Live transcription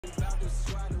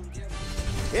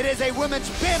It is a women's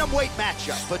bantamweight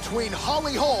matchup between Holm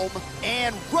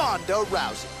and Ronda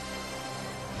Rousey.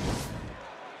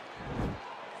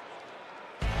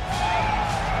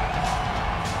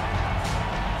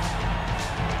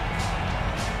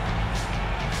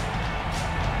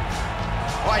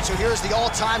 All right, so here's the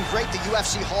all-time great, the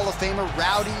UFC Hall of Famer,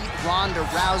 Ronda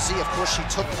Rousey. Of course, she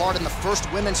took part in the first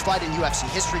women's fight in UFC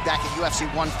history back at UFC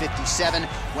 157,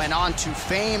 went on to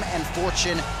fame and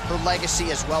fortune, her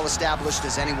legacy as well established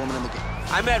as any woman in the game.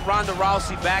 I met Ronda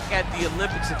Rousey back at the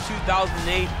Olympics in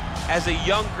 2008. As a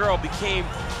young girl, became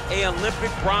an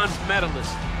Olympic bronze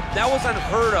medalist. That was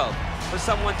unheard of for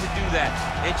someone to do that.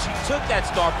 And she took that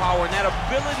star power and that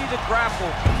ability to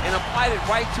grapple and applied it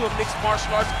right to a mixed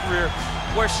martial arts career,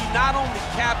 where she not only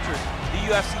captured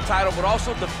the UFC title, but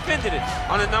also defended it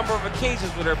on a number of occasions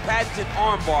with her patented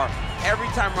armbar. Every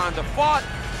time Ronda fought,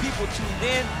 people tuned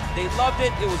in, they loved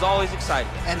it, it was always exciting.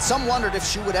 And some wondered if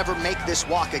she would ever make this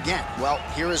walk again. Well,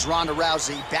 here is Ronda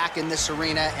Rousey back in this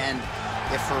arena, and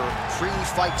if her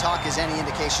pre-fight talk is any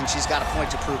indication, she's got a point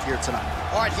to prove here tonight.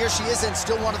 All right, here she is, and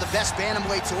still one of the best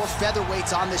bantamweights or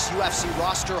featherweights on this UFC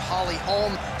roster,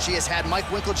 Holm. She has had Mike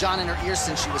Winkeljohn in her ear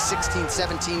since she was 16,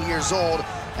 17 years old,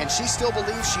 and she still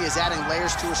believes she is adding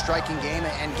layers to her striking game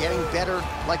and getting better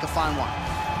like a fine wine.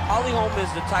 Holm is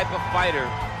the type of fighter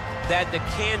that the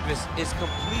canvas is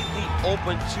completely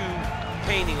open to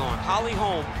painting on.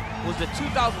 Holm was the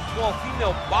 2012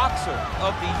 Female Boxer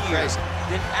of the Year. Crazy.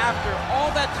 Then after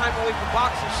all that time away from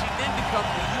boxing, she then becomes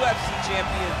the UFC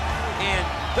champion and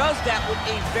does that with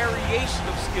a variation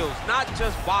of skills, not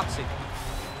just boxing.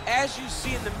 As you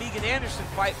see in the Megan Anderson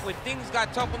fight, when things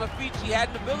got tough on the feet, she had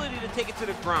an ability to take it to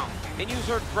the ground and use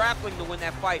her grappling to win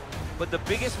that fight. But the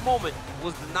biggest moment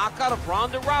was the knockout of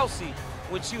Ronda Rousey,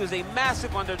 when she was a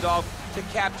massive underdog to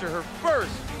capture her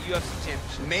first UFC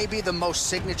championship. Maybe the most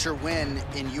signature win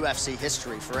in UFC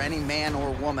history for any man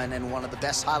or woman, and one of the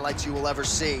best highlights you will ever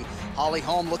see.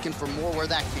 Holm looking for more where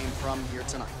that came from here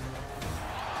tonight.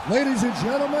 Ladies and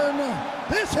gentlemen,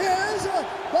 this is the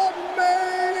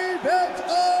main event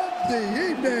of the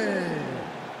evening.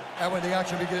 And when the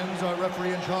action begins, our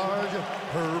referee in charge,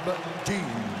 Herb Dean.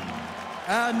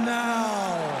 And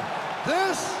now,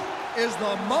 this is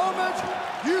the moment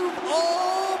you've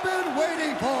all been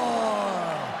waiting for.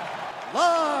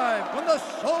 Live from the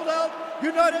sold-out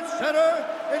United Center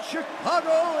in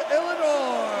Chicago,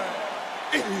 Illinois.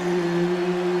 It's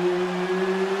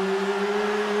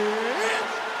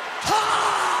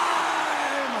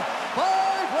time!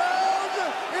 5 rounds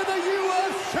in the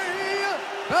UFC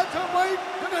bantamweight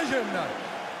division.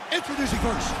 Introducing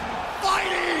first,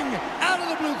 fighting out of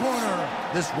the blue corner.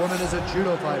 This woman is a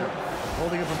judo fighter,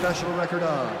 holding a professional record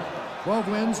of 12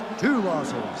 wins, 2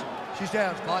 losses. She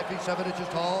stands 5 feet 7 inches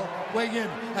tall, weighing in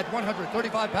at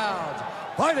 135 pounds.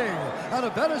 Fighting out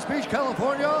of Venice Beach,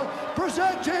 California,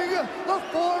 presenting the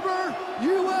former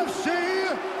UFC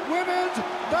Women's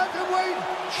Bantamweight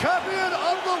Champion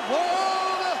of the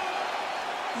World,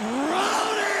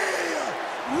 Ronda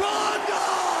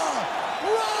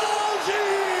Rousey!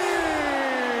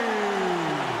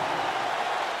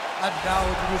 And now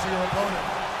introducing her opponent,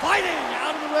 fighting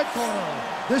out of the red corner.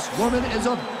 This woman is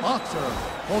a boxer,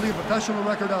 holding a professional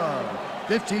record of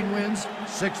 15 wins,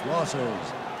 6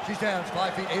 losses. She stands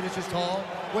 5 feet 8 inches tall,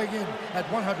 weighing in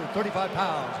at 135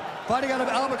 pounds. Fighting out of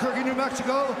Albuquerque, New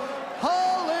Mexico,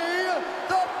 Holly,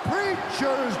 the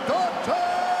Preacher's Daughter,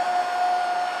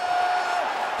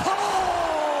 Holm!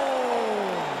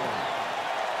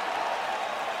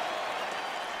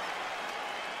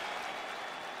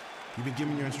 You've been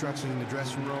given your instructions in the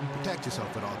dressing room. Protect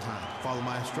yourself at all times. Follow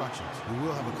my instructions. We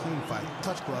will have a clean fight.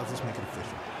 Touch gloves, let's make it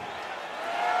official.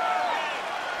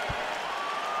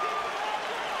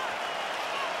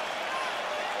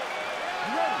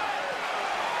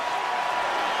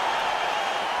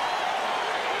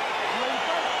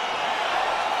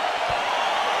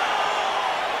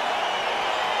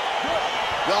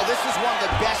 Well, this is one of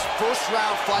the best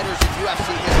first-round fighters in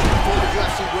UFC history. Former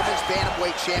UFC Women's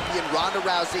Bantamweight Champion Ronda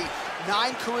Rousey,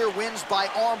 9 career wins by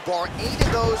armbar. 8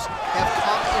 of those have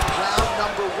come in round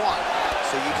number 1.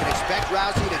 So you can expect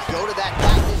Rousey to go to that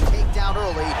practice takedown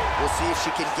early. We'll see if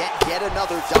she can get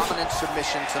another dominant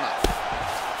submission tonight.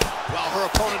 Well, her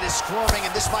opponent is squirming,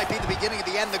 and this might be the beginning of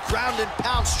the end. The ground and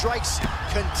pound strikes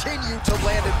continue to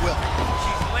land at will.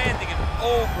 She's landing it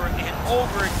over and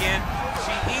over again.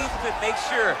 She needs to make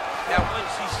sure that when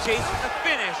she's chasing the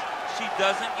finish, she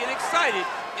doesn't get excited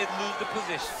and lose the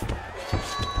position.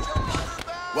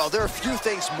 Well, there are few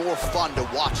things more fun to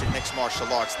watch in mixed martial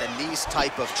arts than these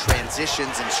type of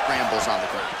transitions and scrambles on the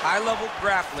ground. High-level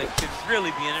grappling can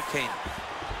really be entertaining.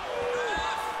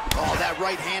 Oh, that that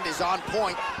right hand is on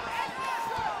point.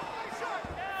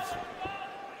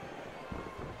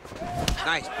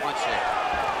 Nice punch there.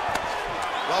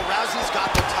 Well, Rousey's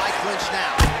got the tie clinch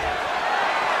now.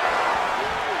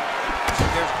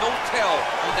 There's no tell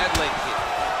on that leg kick.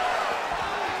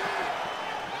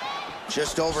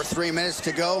 Just over 3 minutes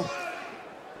to go.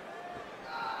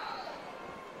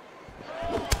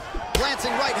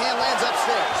 Glancing right hand lands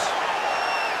upstairs.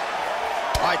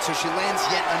 All right, so she lands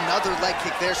yet another leg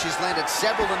kick there. She's landed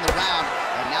several in the round,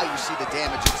 and now you see the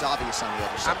damage. It's obvious on the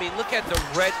other side. I mean, look at the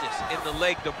redness in the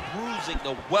leg, the bruising,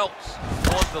 the welts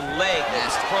on the leg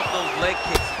from those leg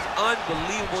kicks. It's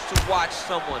unbelievable to watch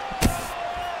someone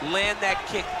land that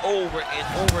kick over and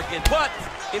over again. But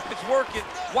if it's working,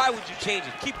 why would you change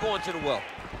it? Keep going to the well.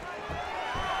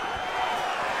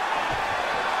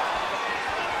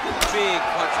 Big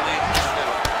punch lands in the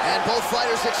middle. And both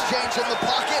fighters exchange in the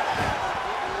pocket.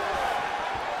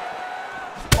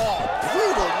 Oh,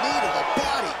 brutal knee to the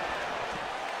body.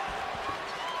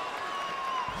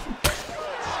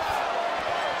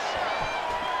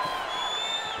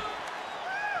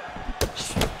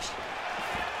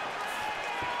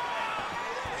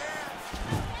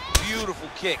 Beautiful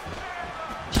kick.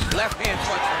 Left hand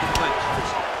punch from the clinch.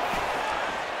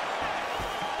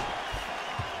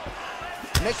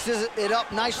 Mixes it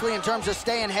up nicely in terms of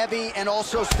staying heavy and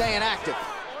also staying active.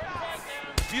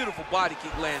 Beautiful body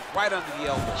kick lands right under the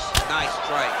elbow. Nice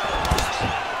strike.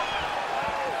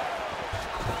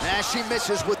 And she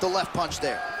misses with the left punch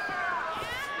there.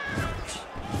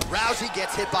 Rousey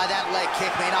gets hit by that leg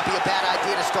kick. May not be a bad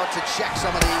idea to start to check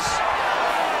some of these.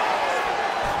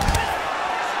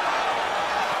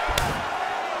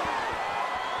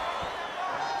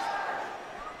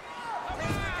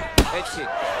 Head kick.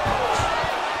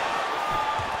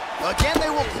 Again, they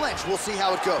will clinch. We'll see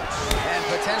how it goes. And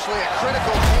potentially a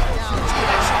critical takedown.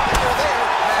 There.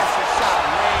 Massive shot.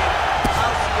 Land.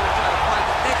 How's she going to try to find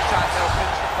the next shot that'll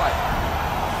finish the fight?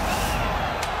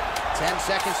 10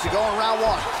 seconds to go in round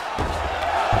one.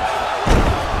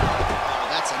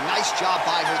 That's a nice job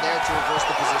by her there to reverse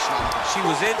the position on the punch. She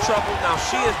was in trouble. Now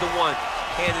she is the one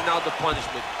handing out the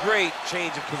punishment. Great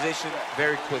change of position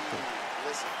very quickly.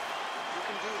 Listen, you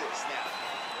can do this now.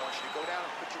 I want you to go down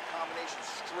and put your combination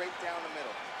straight down the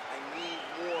middle. I need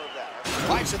more of that.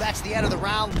 All right, so that's the end of the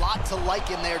round. Lot to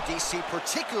like in there, DC,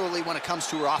 particularly when it comes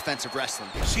to her offensive wrestling.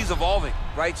 She's evolving,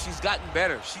 right? She's gotten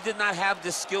better. She did not have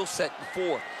this skill set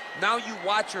before. Now you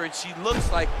watch her and she looks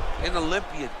like an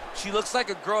Olympian. She looks like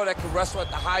a girl that can wrestle at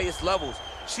the highest levels.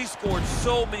 She scored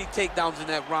so many takedowns in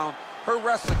that round. Her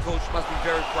wrestling coach must be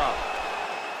very proud.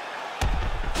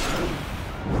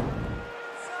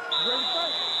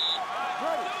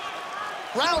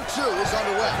 Round two is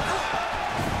underway.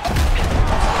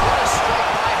 What a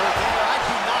strike by her there. I'd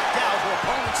be knocked out. Her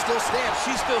opponent still stands.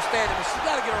 She's still standing, but she's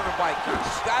got to get on her bike here.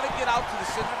 She's got to get out to the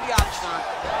center of the octagon,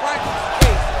 practice the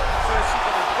case, so that she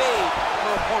can evade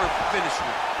her opponent from finishing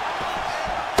her.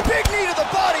 Big knee to the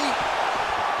body.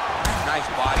 Nice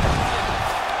body.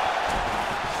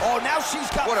 Oh, now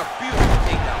she's got... What a beautiful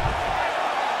takedown.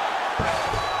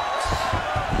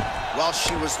 Well,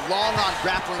 she was long on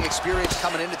grappling experience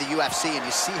coming into the UFC, and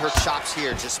you see her chops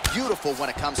here, just beautiful when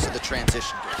it comes to the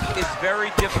transition. It's very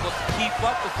difficult to keep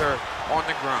up with her on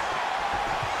the ground.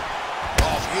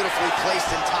 Oh, beautifully placed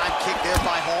in time kick there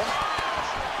by Holm.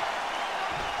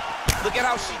 Look at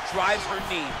how she drives her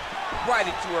knee right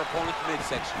into her opponent's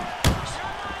midsection.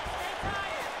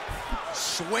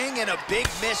 Swing and a big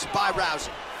miss by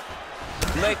Rousey.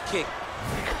 Leg kick.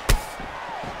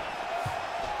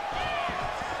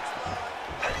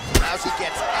 Rousey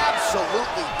gets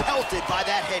absolutely pelted by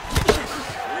that head kick.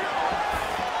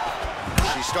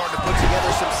 She's starting to put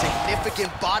together some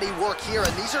significant body work here,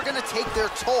 and these are going to take their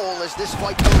toll as this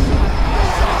fight goes on.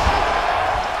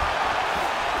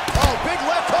 Oh, big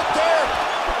left hook there.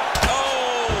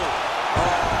 Oh,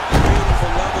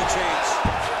 beautiful level change.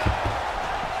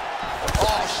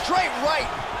 Oh, straight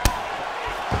right.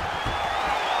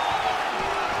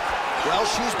 Well,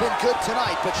 she's been good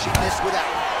tonight, but she missed without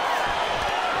it.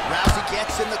 Rousey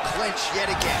gets in the clinch yet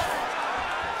again.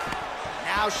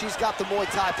 Now she's got the Muay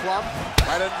Thai plum.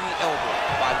 Right under the elbow.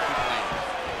 Body kick lands.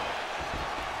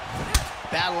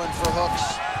 Battling for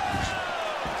hooks.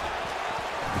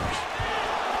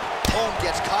 Holm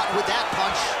gets caught with that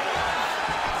punch.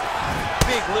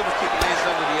 Big liver kick lands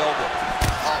under the elbow.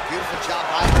 Oh, beautiful job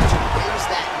by her to raise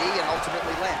that knee and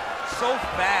ultimately land. So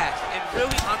fast and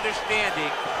really under understanding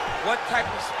what type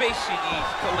of space she needs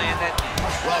to land that knee.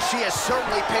 Well, she has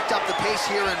certainly picked up the pace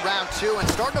here in round 2 and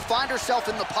starting to find herself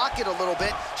in the pocket a little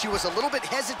bit. She was a little bit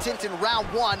hesitant in round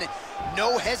 1.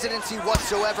 No hesitancy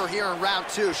whatsoever here in round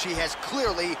 2. She has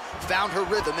clearly found her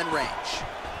rhythm and range.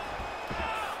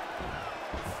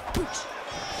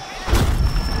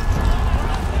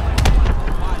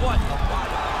 What?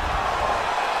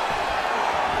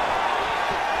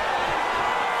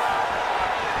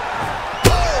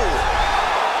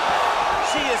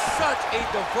 Such a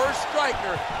diverse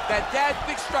striker that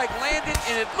big strike landed,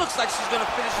 and it looks like she's going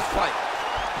to finish this fight.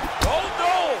 Oh,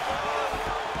 no!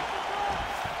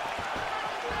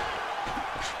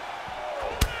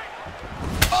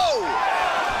 Oh!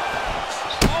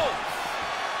 Oh!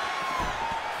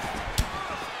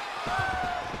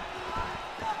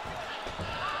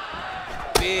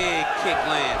 Big kick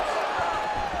lands.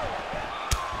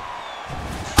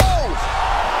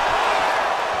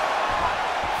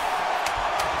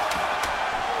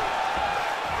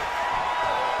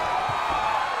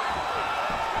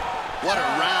 What a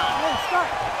round.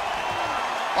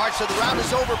 All right, so the round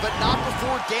is over, but not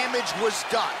before damage was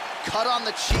done. Cut on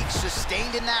the cheek,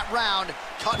 sustained in that round.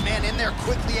 Cut man in there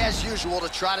quickly as usual to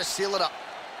try to seal it up.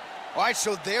 All right,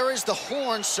 so there is the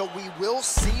horn, so we will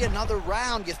see another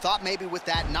round. You thought maybe with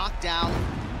that knockdown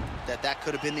that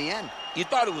could have been the end. You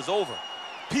thought it was over.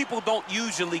 People don't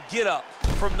usually get up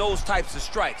from those types of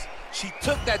strikes. She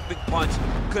took that big punch,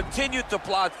 continued to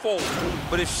plod forward,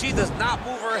 but if she does not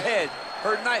move her head,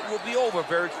 her night will be over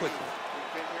very quickly.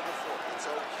 We've been here before. It's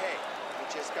okay. We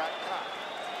just got caught.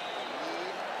 I need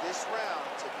this round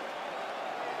to be...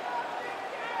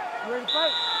 You ready to fight?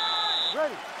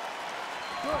 Ready.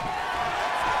 Good.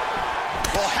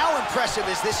 Well, how impressive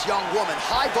is this young woman?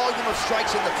 High volume of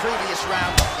strikes in the previous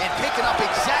round and picking up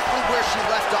exactly where she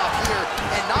left off here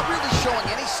and not really showing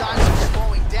any signs of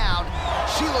slowing down.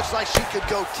 She looks like she could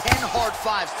go 10 hard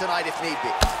fives tonight if need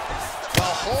be.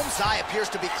 Well, Holm's eye appears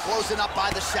to be closing up by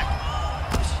the second.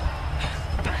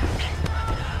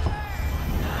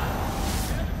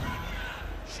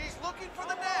 She's looking for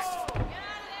the neck.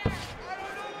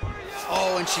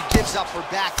 Oh, and she gives up her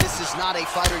back. This is not a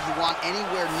fighter you want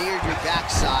anywhere near your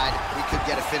backside. We could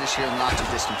get a finish here in the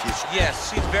not-too-distant future.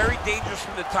 Yes, she's very dangerous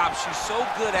from the top. She's so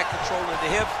good at controlling the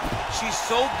hips. She's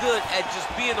so good at just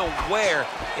being aware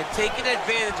and taking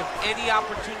advantage of any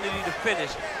opportunity to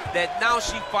finish that now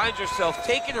she finds herself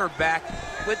taking her back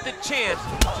with the chance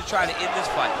to try to end this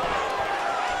fight.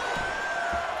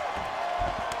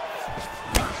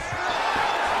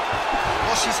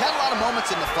 Well, she's had a lot of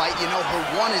moments in the fight. You know, her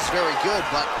one is very good,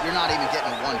 but you're not even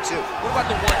getting 1-2. What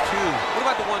about the 1-2? What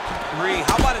about the 1-2-3?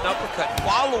 How about an uppercut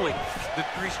following the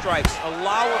 3 strikes?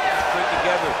 Allow it to string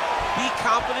together. Be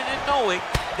confident in knowing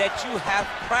that you have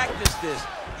practiced this.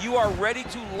 You are ready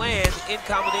to land in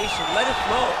combination. Let it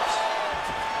flow.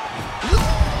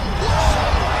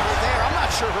 There, I'm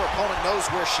not sure her opponent knows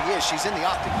where she is. She's in the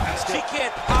octagon still. She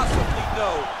can't possibly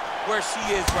know where she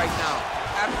is right now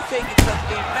after taking such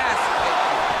a massive hit.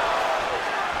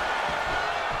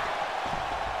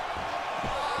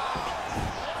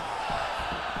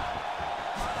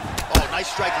 Oh, nice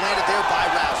strike landed there by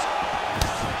Rousey.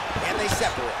 And they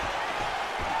separate.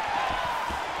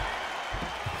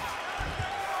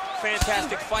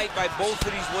 Fantastic fight by both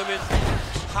of these women.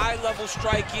 High-level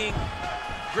striking,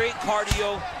 great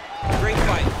cardio, great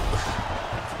fight.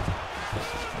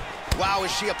 Wow,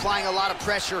 is she applying a lot of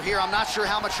pressure here? I'm not sure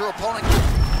how much her opponent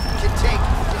can take.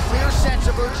 A clear sense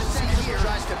of urgency here.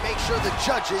 Tries to make sure the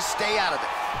judges stay out of it.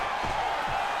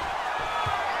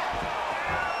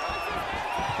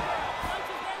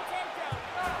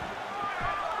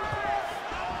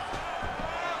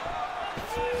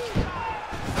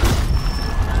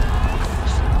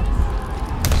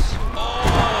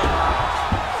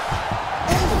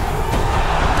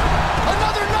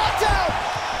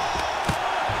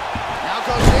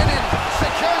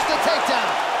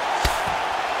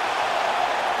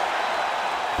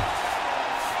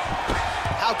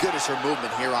 How good is her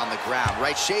movement here on the ground,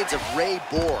 right? Shades of Ray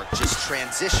Borg, just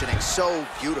transitioning so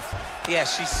beautiful. Yeah,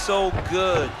 she's so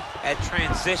good at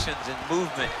transitions and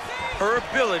movement. Her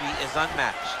ability is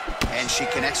unmatched. And she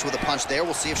connects with a punch there.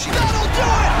 We'll see if she does. That'll do it!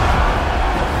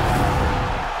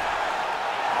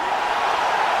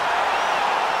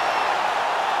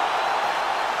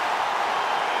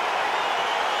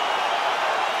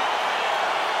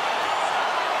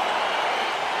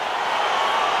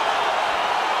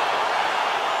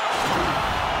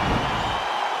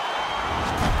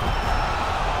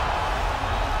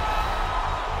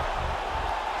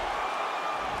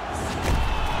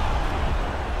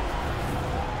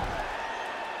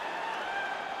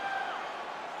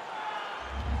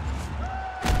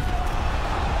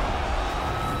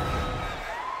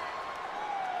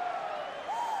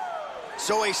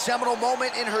 So a seminal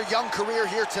moment in her young career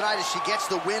here tonight as she gets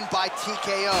the win by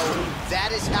TKO.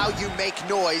 That is how you make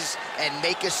noise and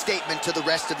make a statement to the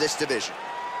rest of this division.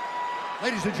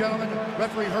 Ladies and gentlemen,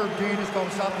 referee Herb Dean is going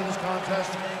to stop to this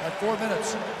contest at 4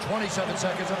 minutes, 27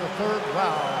 seconds of the third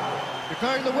round.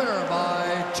 Declaring the winner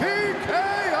by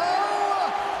TKO,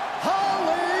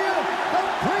 Holly, the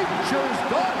Preacher's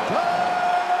Daughter,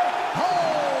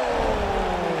 Holm.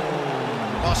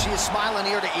 Well, she is smiling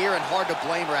ear to ear, and hard to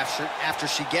blame her after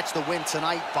she gets the win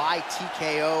tonight by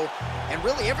TKO. And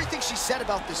really, everything she said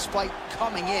about this fight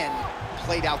coming in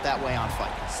played out that way on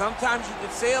Fight. Sometimes you can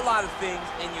say a lot of things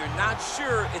and you're not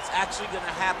sure it's actually going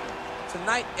to happen.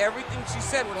 Tonight, everything she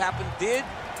said would happen did.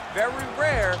 Very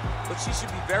rare, but she should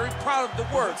be very proud of the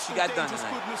work she got done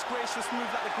tonight.